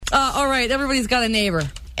right. Everybody's got a neighbor.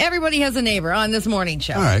 Everybody has a neighbor on this morning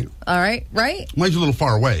show. All right. Right? Mine's a little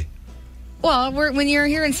far away. Well, when you're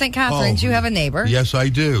here in St. Catharines, you have a neighbor. Yes, I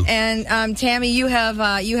do. And Tammy, you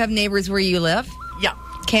have neighbors where you live. Yeah.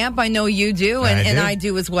 Camp, I know you do, and I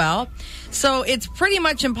do as well. So it's pretty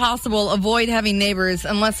much impossible to avoid having neighbors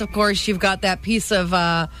unless, of course, you've got that piece of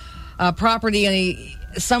property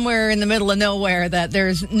somewhere in the middle of nowhere that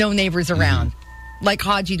there's no neighbors around, like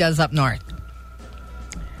Haji does up north.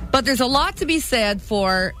 But there's a lot to be said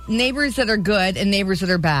for neighbors that are good and neighbors that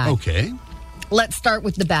are bad. Okay. Let's start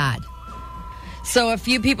with the bad. So a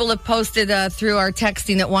few people have posted through our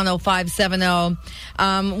texting at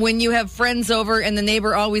 10570, when you have friends over and the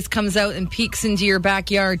neighbor always comes out and peeks into your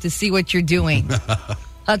backyard to see what you're doing.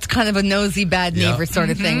 That's kind of a nosy bad neighbor sort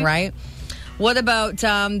of thing, right? What about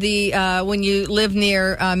when you live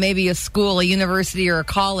near maybe a school, a university, or a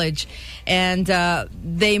college, and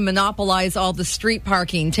they monopolize all the street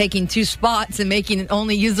parking, taking 2 spots and making it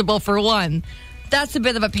only usable for 1? That's a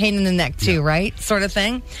bit of a pain in the neck, too, right? Sort of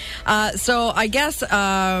thing. So I guess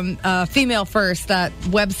Female First, that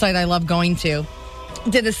website I love going to,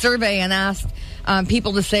 did a survey and asked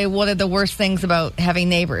people to say what are the worst things about having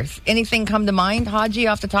neighbors. Anything come to mind, Haji,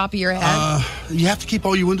 off the top of your head? You have to keep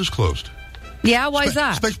all your windows closed. Yeah, why is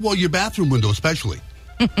that? Well, your bathroom window especially.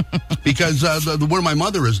 Because where my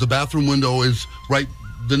mother is, the bathroom window is right.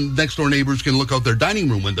 The next door neighbors can look out their dining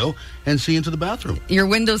room window and see into the bathroom. Your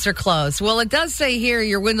windows are closed. Well, it does say here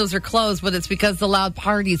your windows are closed, but it's because the loud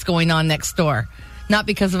party's going on next door, not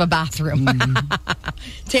because of a bathroom.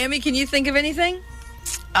 Tammy, can you think of anything?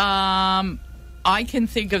 I can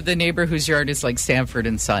think of the neighbor whose yard is like Sanford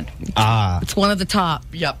and Son. It's one of the top.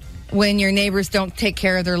 Yep. When your neighbors don't take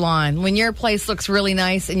care of their lawn. When your place looks really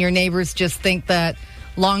nice and your neighbors just think that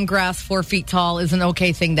long grass 4 feet tall is an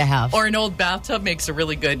okay thing to have. Or an old bathtub makes a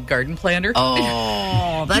really good garden planter.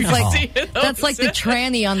 Oh, that's like the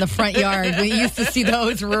tranny on the front yard. We used to see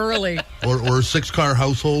those rurally. Or a 6-car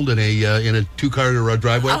household in a 2-car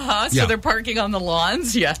driveway. So they're parking on the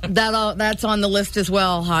lawns. Yeah, that's on the list as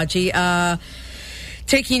well, Haji.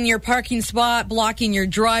 Taking your parking spot, blocking your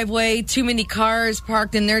driveway, too many cars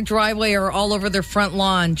parked in their driveway or all over their front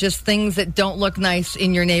lawn. Just things that don't look nice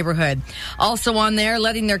in your neighborhood. Also on there,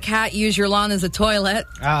 letting their cat use your lawn as a toilet.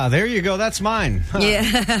 There you go. That's mine.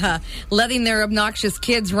 Yeah. Letting their obnoxious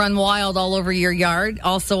kids run wild all over your yard.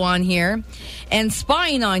 Also on here. And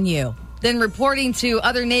spying on you. Then reporting to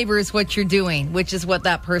other neighbors what you're doing, which is what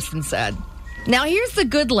that person said. Now, here's the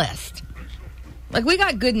good list. Like, we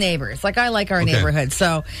got good neighbors. Like, I like our neighborhood.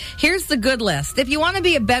 So, here's the good list. If you want to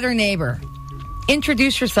be a better neighbor,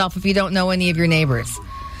 introduce yourself if you don't know any of your neighbors.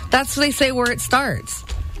 That's what they say where it starts.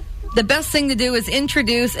 The best thing to do is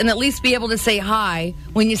introduce and at least be able to say hi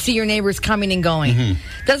when you see your neighbors coming and going.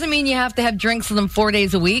 Doesn't mean you have to have drinks with them 4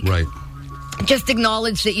 days a week. Right. Just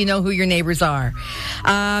acknowledge that you know who your neighbors are.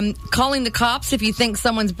 Calling the cops if you think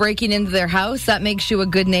someone's breaking into their house, that makes you a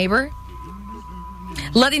good neighbor.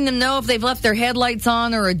 Letting them know if they've left their headlights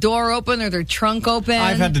on or a door open or their trunk open.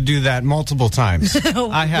 I've had to do that multiple times.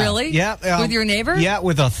 I have. Really? Yeah. With your neighbor? Yeah,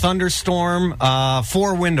 with a thunderstorm,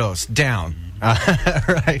 4 windows down.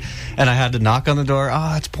 Right. And I had to knock on the door.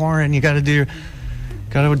 It's pouring. You got to do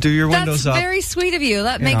your windows up. That's very sweet of you.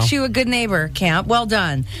 That makes you a good neighbor, Camp. Well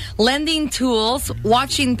done. Lending tools,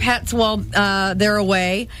 watching pets while they're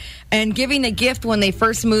away, and giving a gift when they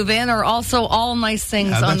first move in are also all nice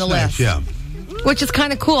things on the list. Yeah. Which is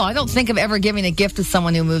kind of cool. I don't think of ever giving a gift to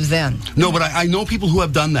someone who moves in. No, but I know people who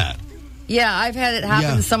have done that. Yeah, I've had it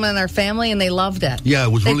happen to someone in our family, and they loved it. Yeah,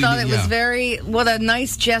 it was really They thought neat, what a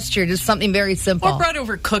nice gesture, just something very simple. Or brought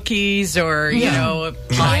over cookies or, you know, a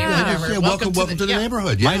pie or whatever. Welcome to the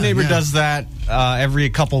neighborhood. My neighbor does that every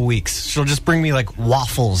couple weeks. She'll just bring me, like,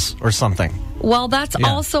 waffles or something. Well, that's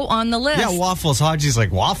also on the list. Yeah, waffles. Haji's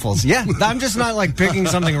like, waffles? Yeah, I'm just not, like, picking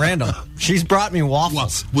something random. She's brought me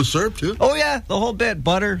waffles. Was served, too? Oh, yeah, the whole bit.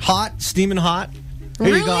 Butter, hot, steaming hot.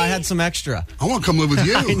 Here you go. I had some extra. I want to come live with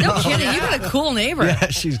you. No kidding. You got a cool neighbor. Yeah,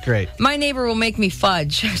 she's great. My neighbor will make me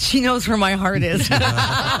fudge. She knows where my heart is.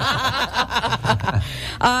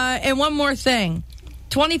 And one more thing.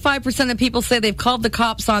 25% of people say they've called the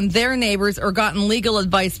cops on their neighbors or gotten legal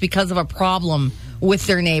advice because of a problem with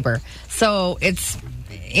their neighbor. So it's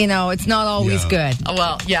not always good.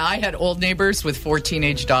 Well, yeah, I had old neighbors with 4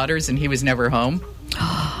 teenage daughters, and he was never home.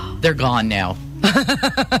 They're gone now.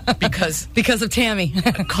 Because of Tammy.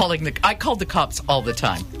 I called the cops all the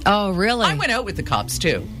time. Oh, really? I went out with the cops,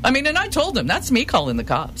 too. I mean, and I told them, that's me calling the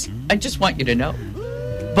cops. I just want you to know.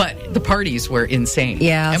 But the parties were insane.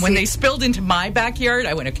 Yeah. And when they spilled into my backyard,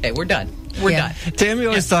 I went, okay, we're done. We're done. Tammy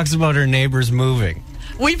always talks about her neighbors moving.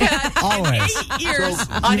 We've had Always. in 8 years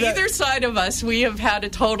on either side of us. We have had a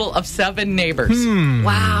total of 7 neighbors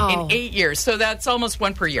Wow. in 8 years. So that's almost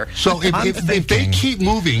one per year. So if they keep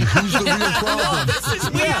moving, who's the real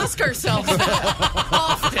problem? We ask ourselves that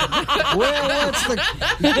often. Well, what's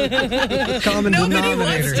the common Nobody denominator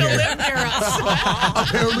wants to here? live near us.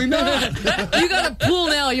 Apparently not. You got a pool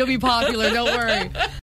now. You'll be popular. Don't worry.